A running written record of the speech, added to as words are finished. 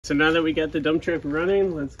So now that we got the dump truck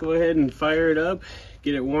running, let's go ahead and fire it up,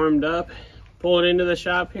 get it warmed up, pull it into the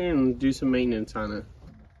shop here, and do some maintenance on it.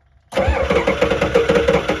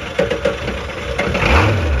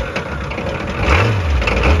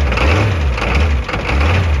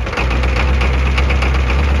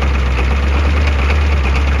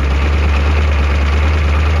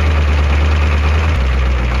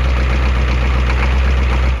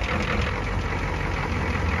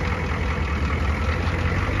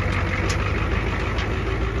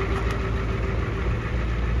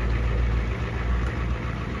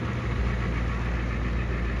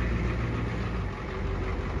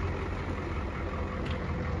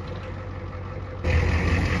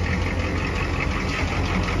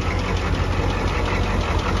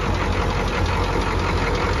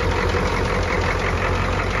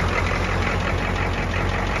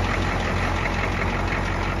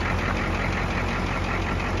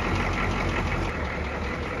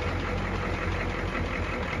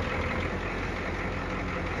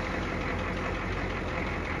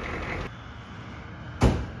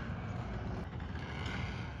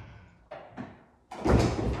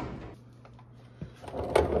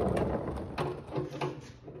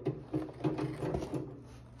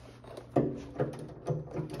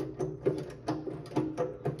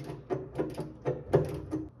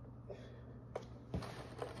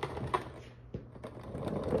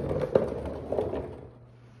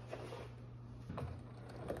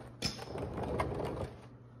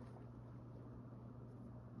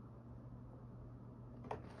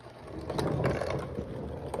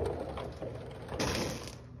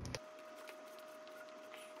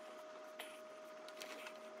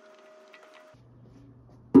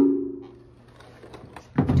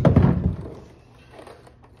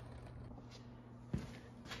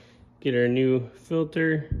 Get our new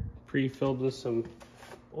filter pre-filled with some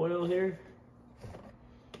oil here.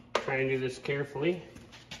 Try and do this carefully.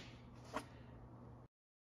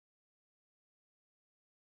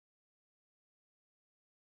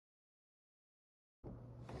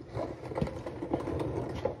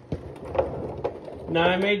 Now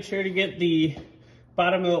I made sure to get the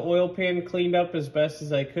bottom of the oil pan cleaned up as best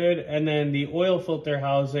as I could, and then the oil filter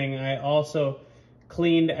housing, I also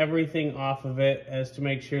cleaned everything off of it as to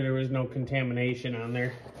make sure there was no contamination on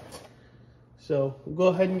there. So we'll go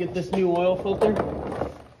ahead and get this new oil filter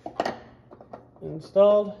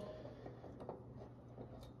installed.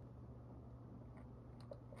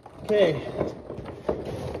 Okay.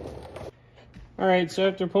 All right, so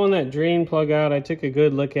after pulling that drain plug out, I took a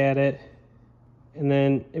good look at it. And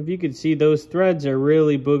then if you could see, those threads are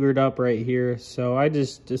really boogered up right here. So I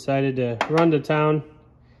just decided to run to town.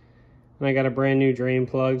 And I got a brand new drain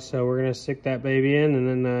plug. So we're gonna stick that baby in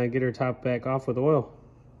and then get her topped back off with oil.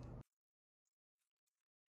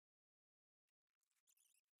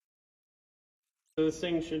 So this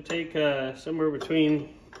thing should take somewhere between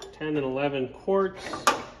 10 and 11 quarts.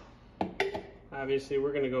 Obviously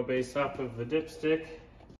we're gonna go based off of the dipstick.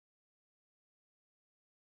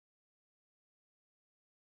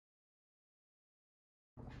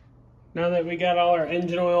 Now that we got all our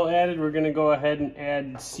engine oil added, we're gonna go ahead and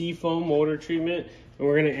add seafoam motor treatment, and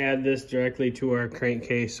we're gonna add this directly to our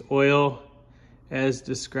crankcase oil as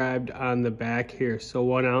described on the back here. So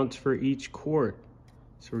 1 ounce for each quart.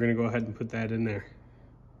 So we're gonna go ahead and put that in there.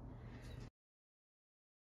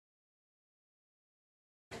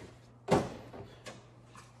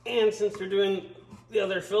 And since we're doing the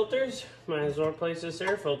other filters, might as well replace this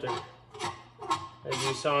air filter. As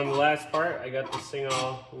you saw in the last part, I got this thing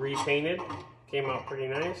all repainted. Came out pretty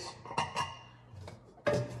nice.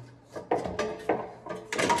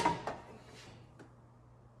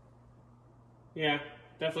 Yeah,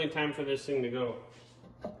 definitely time for this thing to go.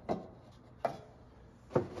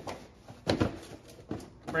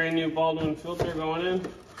 Brand new Baldwin filter going in.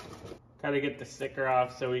 Gotta get the sticker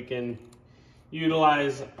off so we can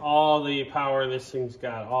utilize all the power this thing's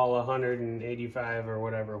got, all 185 or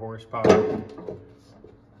whatever horsepower.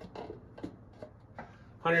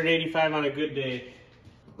 185 on a good day.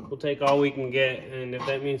 We'll take all we can get, and if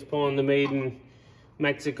that means pulling the Made in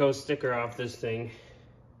Mexico sticker off this thing.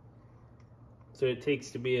 So it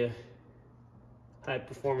takes to be a high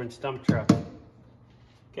performance dump truck.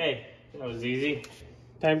 Okay, that was easy.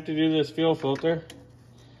 Time to do this fuel filter.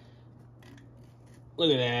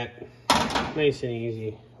 Look at that, nice and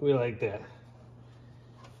easy. We like that.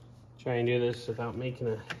 Try and do this without making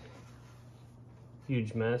a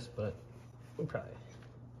huge mess, but we'll probably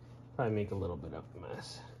make a little bit of a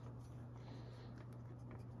mess.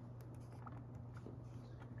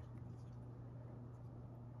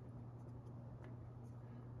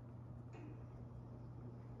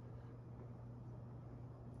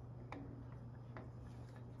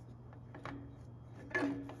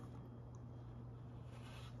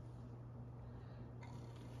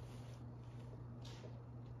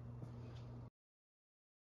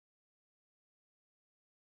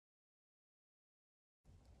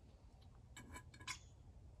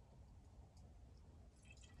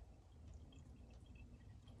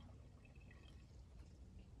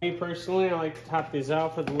 Me personally, I like to top these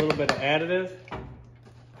off with a little bit of additive.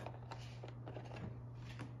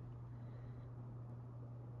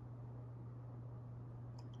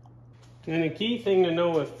 And the key thing to know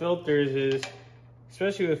with filters is,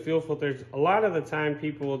 especially with fuel filters, a lot of the time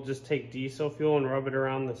people will just take diesel fuel and rub it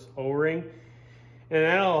around this O-ring. And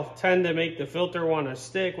that'll tend to make the filter want to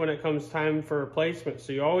stick when it comes time for replacement.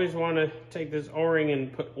 So you always want to take this O-ring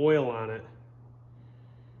and put oil on it.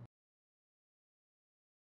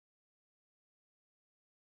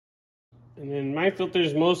 And then my filter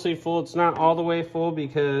is mostly full. It's not all the way full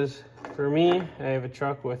because for me, I have a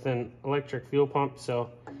truck with an electric fuel pump. So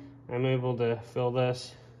I'm able to fill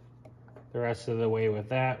this the rest of the way with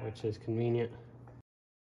that, which is convenient.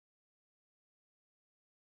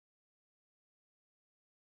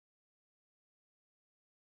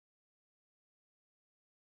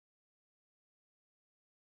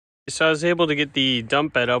 So I was able to get the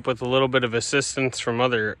dump bed up with a little bit of assistance from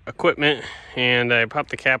other equipment, and I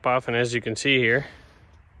popped the cap off, and as you can see here,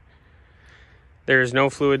 there's no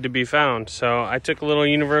fluid to be found. So I took a little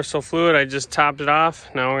universal fluid, I just topped it off.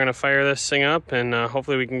 Now we're gonna fire this thing up, and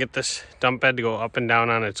hopefully we can get this dump bed to go up and down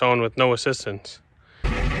on its own with no assistance.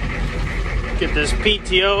 Get this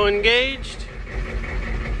PTO engaged.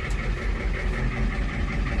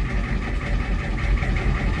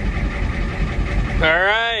 All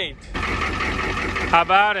right, how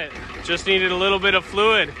about it? Just needed a little bit of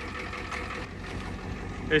fluid.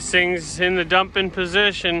 This thing's in the dumping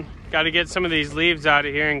position. Got to get some of these leaves out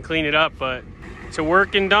of here and clean it up, but it's a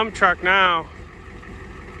working dump truck now.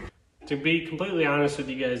 To be completely honest with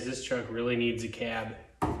you guys, this truck really needs a cab.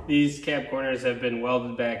 These cab corners have been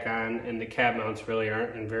welded back on and the cab mounts really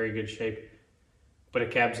aren't in very good shape. But a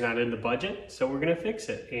cab's not in the budget, so we're gonna fix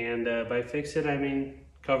it. And by fix it, I mean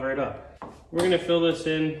cover it up. We're gonna fill this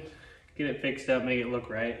in, get it fixed up, make it look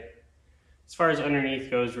right. As far as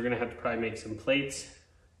underneath goes, we're gonna have to probably make some plates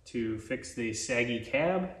to fix the saggy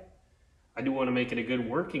cab. I do wanna make it a good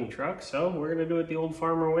working truck, so we're gonna do it the old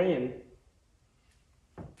farmer way and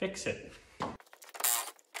fix it.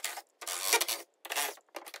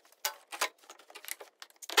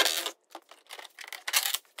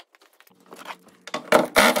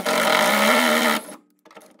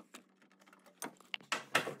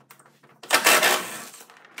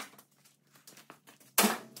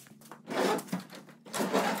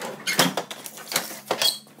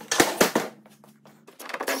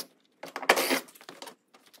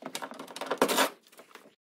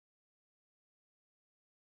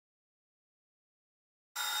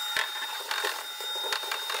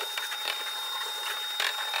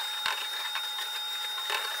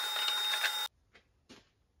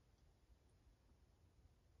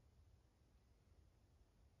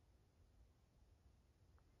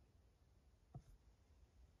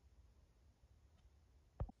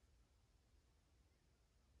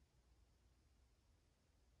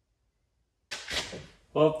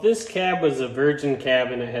 Well, if this cab was a virgin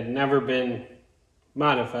cab and it had never been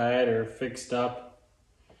modified or fixed up,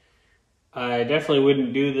 I definitely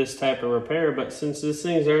wouldn't do this type of repair. But since this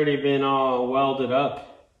thing's already been all welded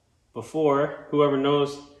up before, who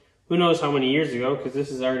knows how many years ago, because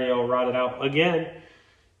this is already all rotted out again.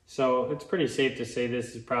 So it's pretty safe to say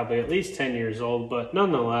this is probably at least 10 years old, but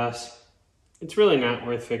nonetheless, it's really not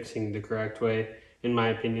worth fixing the correct way, in my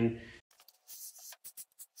opinion.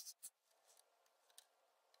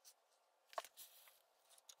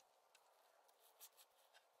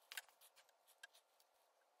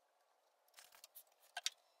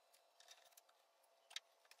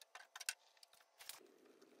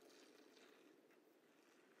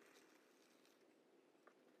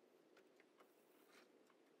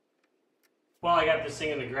 Well, I got this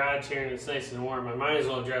thing in the garage here and it's nice and warm. I might as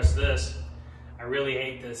well address this. I really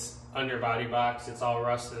hate this underbody box. It's all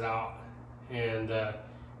rusted out and I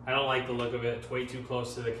don't like the look of it. It's way too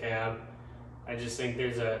close to the cab. I just think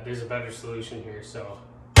there's a better solution here. So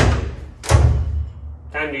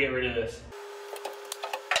time to get rid of this.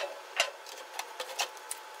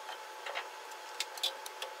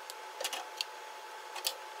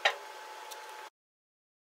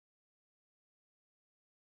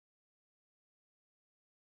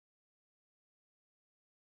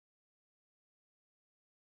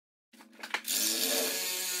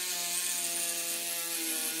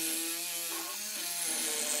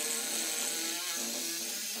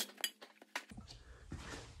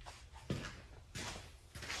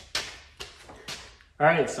 All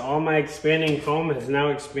right, so all my expanding foam has now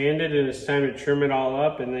expanded and it's time to trim it all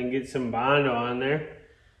up and then get some Bondo on there.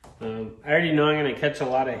 I already know I'm gonna catch a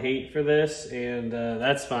lot of hate for this and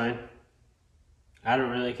that's fine. I don't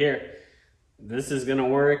really care. This is gonna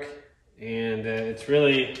work And it's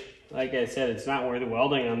really, like I said, it's not worth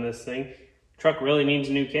welding on this thing. Truck really needs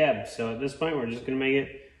a new cab. So at this point, we're just gonna make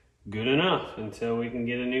it good enough until we can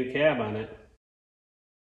get a new cab on it.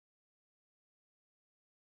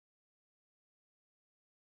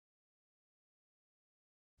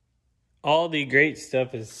 All the great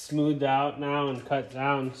stuff is smoothed out now and cut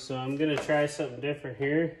down, so I'm gonna try something different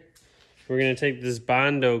here. We're gonna take this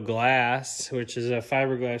Bondo glass, which is a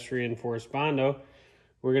fiberglass reinforced Bondo.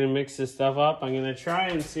 We're gonna mix this stuff up. I'm gonna try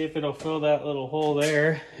and see if it'll fill that little hole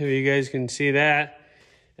there, if you guys can see that,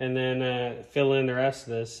 and then fill in the rest of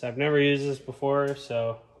this. I've never used this before,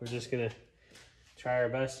 so we're just gonna try our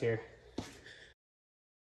best here.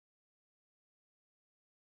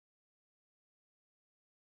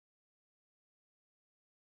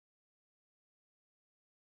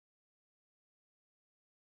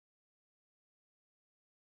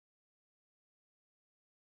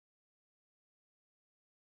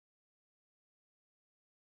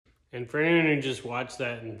 And for anyone who just watched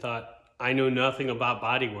that and thought, I know nothing about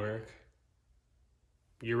bodywork,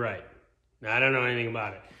 you're right. I don't know anything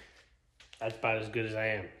about it. That's about as good as I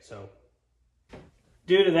am. So,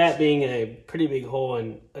 due to that being a pretty big hole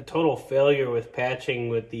and a total failure with patching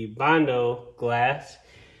with the Bondo glass,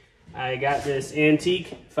 I got this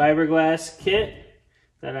antique fiberglass kit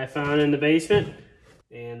that I found in the basement.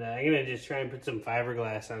 And I'm gonna just try and put some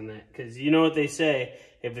fiberglass on that, because you know what they say,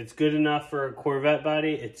 if it's good enough for a Corvette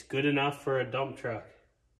body, it's good enough for a dump truck.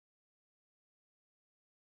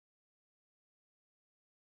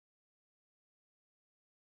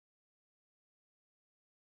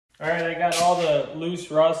 All right, I got all the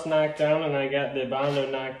loose rust knocked down and I got the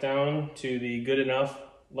Bondo knocked down to the good enough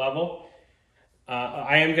level.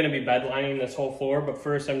 I am gonna be bed lining this whole floor, but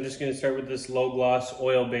first I'm just gonna start with this low gloss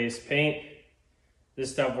oil-based paint.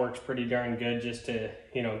 This stuff works pretty darn good just to,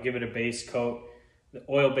 you know, give it a base coat. The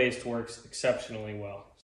oil-based works exceptionally well.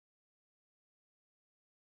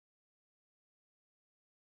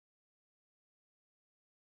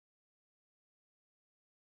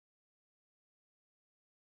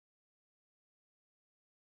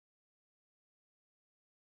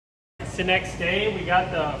 It's the next day. We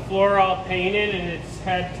got the floor all painted and it's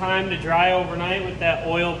had time to dry overnight with that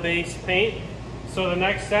oil-based paint. So the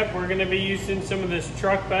next step, we're gonna be using some of this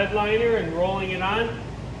truck bed liner and rolling it on,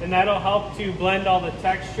 and that'll help to blend all the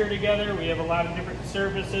texture together. We have a lot of different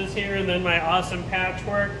surfaces here and then my awesome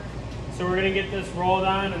patchwork. So we're gonna get this rolled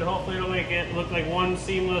on and hopefully it'll make it look like one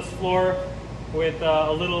seamless floor with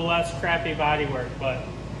a little less crappy bodywork. But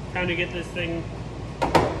time to get this thing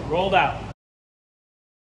rolled out.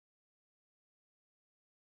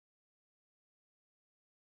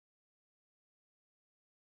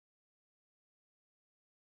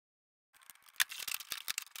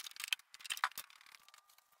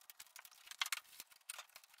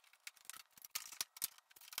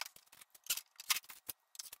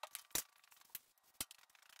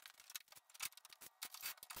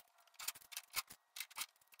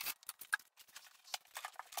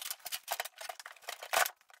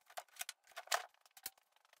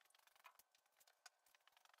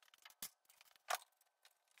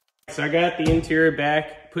 So I got the interior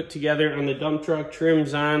back put together on the dump truck,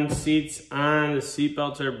 trims on, seats on, the seat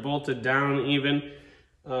belts are bolted down even.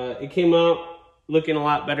 It came out looking a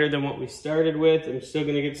lot better than what we started with. I'm still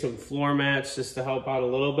gonna get some floor mats just to help out a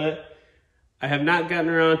little bit. I have not gotten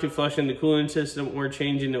around to flushing the cooling system or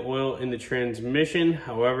changing the oil in the transmission.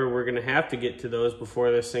 However, we're gonna have to get to those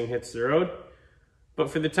before this thing hits the road. But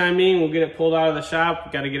for the time being, we'll get it pulled out of the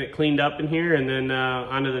shop. Got to get it cleaned up in here and then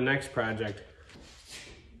on to the next project.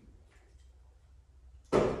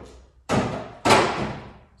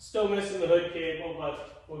 Still missing the hood cable,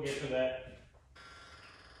 but we'll get to that.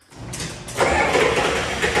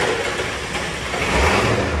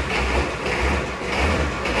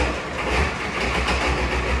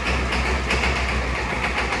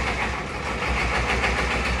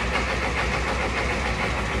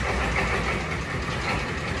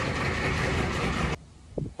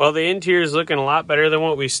 Well, the interior is looking a lot better than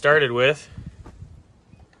what we started with.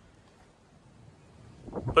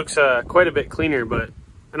 Looks quite a bit cleaner, but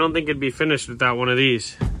I don't think it'd be finished without one of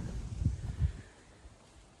these.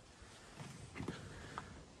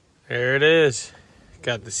 There it is.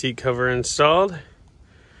 Got the seat cover installed.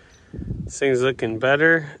 This thing's looking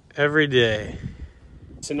better every day.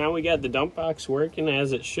 So now we got the dump box working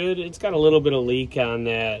as it should. It's got a little bit of leak on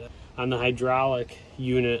that, on the hydraulic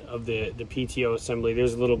unit of the PTO assembly.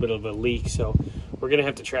 There's a little bit of a leak, so we're gonna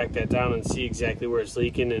have to track that down and see exactly where it's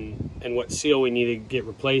leaking and what seal we need to get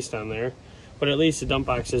replaced on there. But at least the dump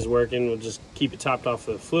box is working. We'll just keep it topped off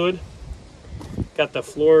with fluid. Got the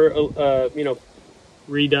floor,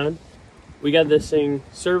 redone. we got this thing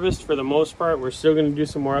serviced for the most part. We're still going to do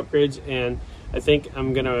some more upgrades, and I think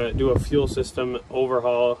I'm going to do a fuel system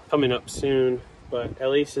overhaul coming up soon. But at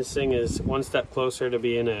least this thing is one step closer to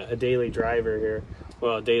being a daily driver here.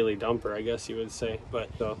 Well, a daily dumper, I guess you would say. But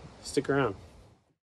so stick around.